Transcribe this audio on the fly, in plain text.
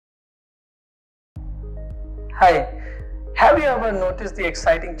Hi, have you ever noticed the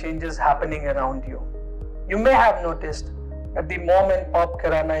exciting changes happening around you? You may have noticed that the mom and pop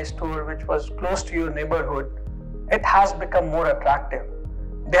kirana store which was close to your neighborhood, it has become more attractive.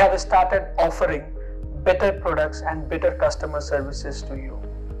 They have started offering better products and better customer services to you.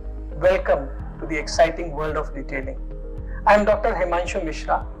 Welcome to the exciting world of retailing. I am Dr. Himanshu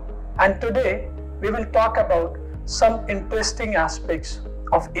Mishra, and today we will talk about some interesting aspects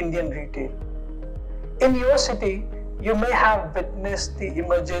of Indian retail. In your city, you may have witnessed the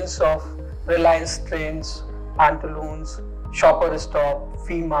emergence of Reliance Trends, Pantaloons, Shopper Stop,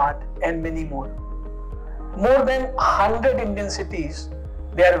 V-Mart, and many more. More than 100 Indian cities,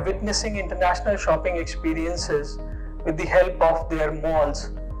 they are witnessing international shopping experiences with the help of their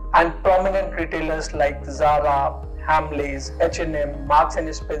malls and prominent retailers like Zara, Hamleys, H&M, Marks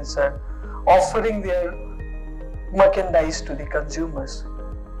 & Spencer, offering their merchandise to the consumers.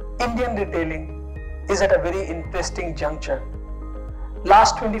 Indian retailing is at a very interesting juncture.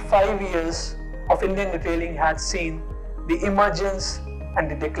 Last 25 years of Indian retailing has seen the emergence and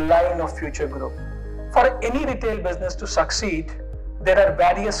the decline of future growth. For any retail business to succeed, there are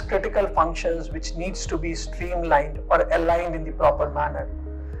various critical functions which needs to be streamlined or aligned in the proper manner,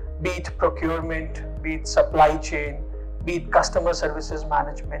 be it procurement, be it supply chain, be it customer services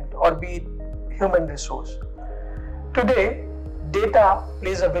management, or be it human resource. Today, data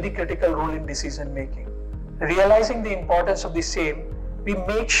plays a very critical role in decision making. Realizing the importance of the same, we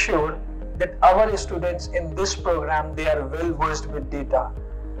make sure that our students in this program, they are well versed with data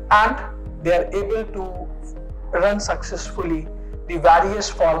and they are able to run successfully the various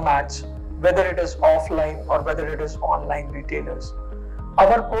formats, whether it is offline or whether it is online retailers.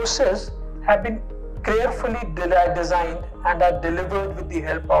 Our courses have been carefully designed and are delivered with the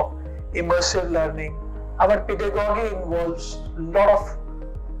help of immersive learning. Our pedagogy involves a lot of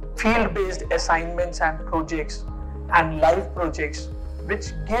field-based assignments and projects and live projects,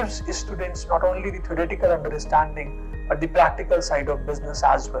 which gives students not only the theoretical understanding but the practical side of business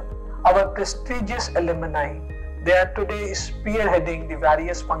as well. Our prestigious alumni, they are today spearheading the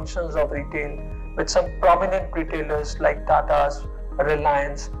various functions of retail with some prominent retailers like Tata's,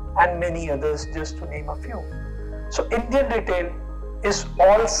 Reliance, and many others, just to name a few. So Indian retail is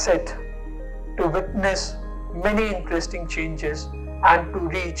all set to witness many interesting changes and to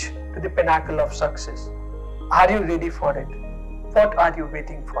reach to the pinnacle of success. Are you ready for it? What are you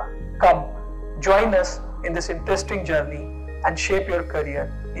waiting for? Come, join us in this interesting journey and shape your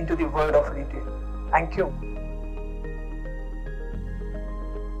career into the world of retail. Thank you.